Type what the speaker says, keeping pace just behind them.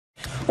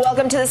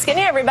Welcome to The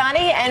Skinny, everybody,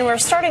 and we're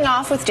starting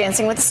off with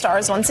Dancing with the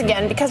Stars once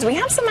again because we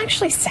have some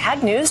actually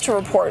sad news to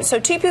report. So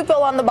two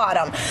people on the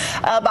bottom,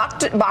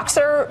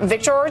 boxer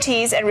Victor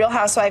Ortiz and Real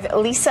Housewife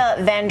Lisa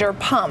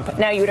Vanderpump.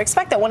 Now, you would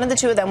expect that one of the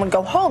two of them would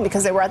go home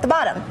because they were at the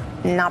bottom.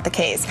 Not the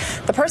case.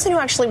 The person who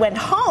actually went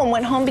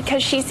home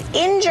because she's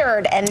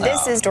injured, and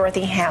this is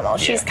Dorothy Hamill.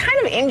 She's kind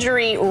of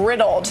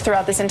injury-riddled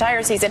throughout this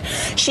entire season.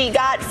 She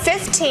got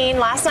 15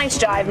 last night's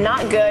dive,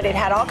 not good. It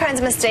had all kinds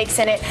of mistakes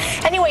in it.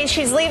 Anyway,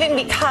 she's leaving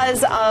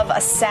because of a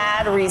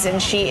sad reason.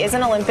 She is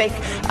an Olympic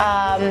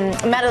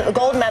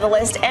gold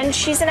medalist, and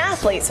she's an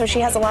athlete, so she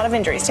has a lot of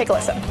injuries. Take a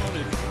listen.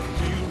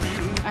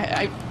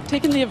 I've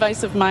taken the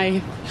advice of my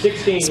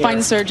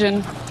spine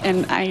surgeon,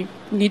 and I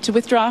need to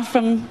withdraw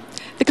from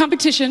the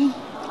competition.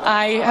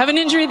 I have an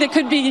injury that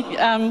could be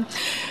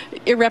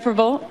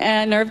irreparable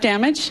and nerve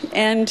damage,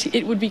 and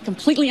it would be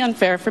completely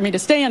unfair for me to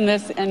stay in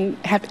this and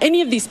have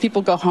any of these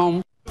people go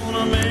home.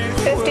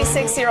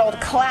 56-year-old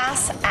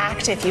class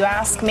act, if you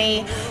ask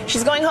me.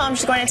 She's going home.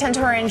 She's going to attend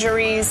to her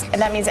injuries,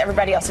 and that means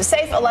everybody else is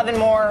safe. 11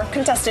 more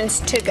contestants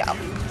to go.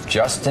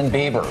 Justin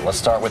Bieber, let's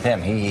start with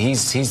him.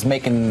 He's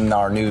making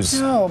our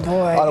news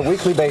on a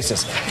weekly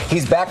basis.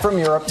 He's back from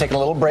Europe, taking a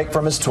little break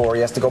from his tour.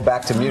 He has to go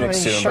back to Munich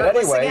soon. But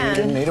anyway, he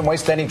didn't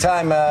waste any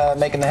time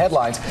making the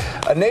headlines.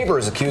 A neighbor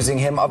is accusing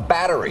him of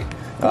battery.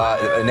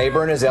 A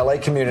neighbor in his L.A.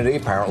 community,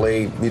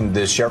 apparently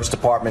the sheriff's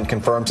department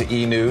confirmed to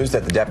E! News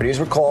that the deputies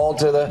were called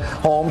to the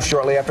home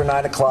shortly after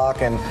 9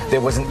 o'clock, and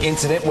there was an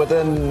incident with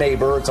a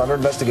neighbor. It's under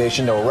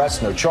investigation. No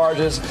arrests, no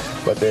charges,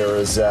 but there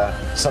is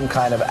some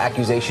kind of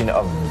accusation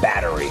of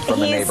battery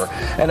from a neighbor.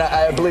 And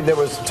I believe there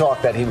was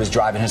talk that he was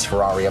driving his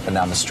Ferrari up and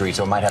down the street,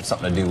 so it might have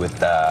something to do with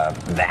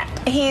that.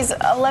 He's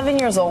 11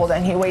 years old,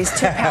 and he weighs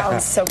 2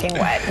 pounds soaking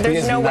wet.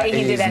 There's no way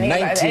he did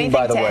anything to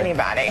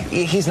anybody.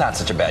 He's not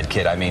such a bad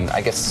kid. I mean, I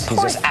guess he's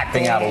just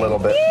acting out a little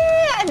bit.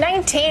 Yeah,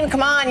 19,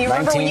 come on. You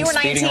remember when you were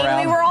 19?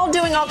 We were all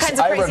doing all kinds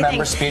of crazy things. I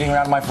remember speeding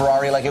around my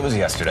Ferrari like it was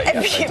yesterday.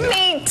 Yes,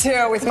 me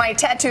too, with my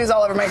tattoos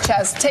all over my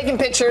chest, taking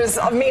pictures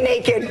of me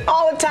naked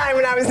all the time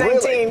when I was 19.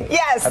 Really?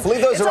 Yes. I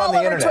believe those are on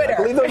the internet. Twitter. I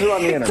believe those are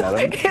on the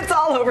internet. It's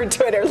all over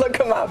Twitter. Look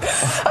them up.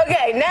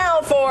 Okay, now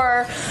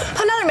for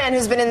another man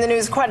who's been in the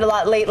news quite a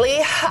lot lately.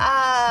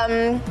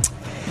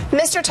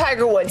 Mr.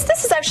 Tiger Woods.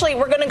 This is actually,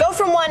 we're going to go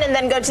from one and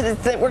then go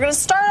to we're going to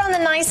start on the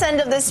nice end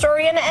of this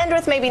story and end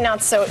with maybe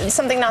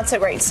something not so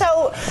great.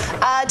 So,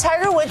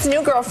 Tiger Woods'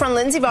 new girlfriend,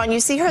 Lindsey Vonn, you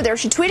see her there.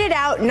 She tweeted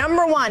out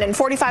 #1 and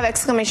 45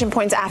 exclamation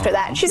points after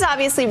that. She's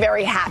obviously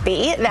very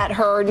happy that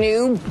her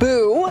new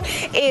boo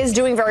is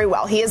doing very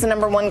well. He is the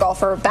 #1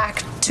 golfer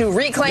back to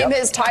reclaim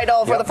his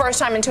title for the first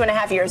time in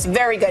 2.5 years.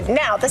 Very good.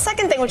 Now, the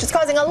second thing, which is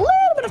causing a little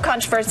bit of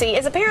controversy,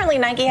 is apparently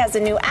Nike has a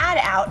new ad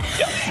out.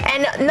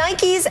 And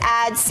Nike's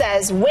ad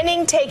says,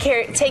 winning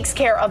takes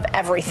care of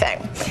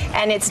everything.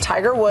 And it's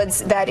Tiger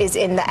Woods that is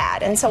in the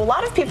ad. And so a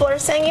lot of people are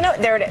saying, you know,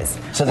 there it is.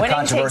 So the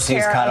controversy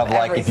is kind of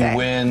like if you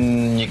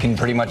win, you can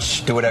pretty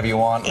much do whatever you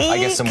want. I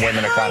guess some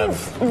women are kind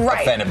of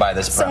offended by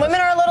this premise. Some women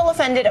are a little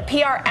offended. A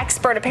PR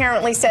expert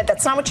apparently said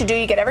that's not what you do.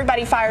 You get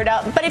everybody fired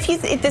up. But if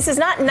this is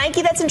not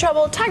Nike that's in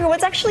trouble, Tiger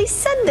Woods actually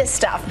said this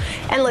stuff.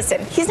 And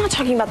listen, he's not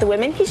talking about the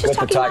women. He's just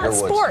talking about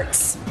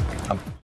sports.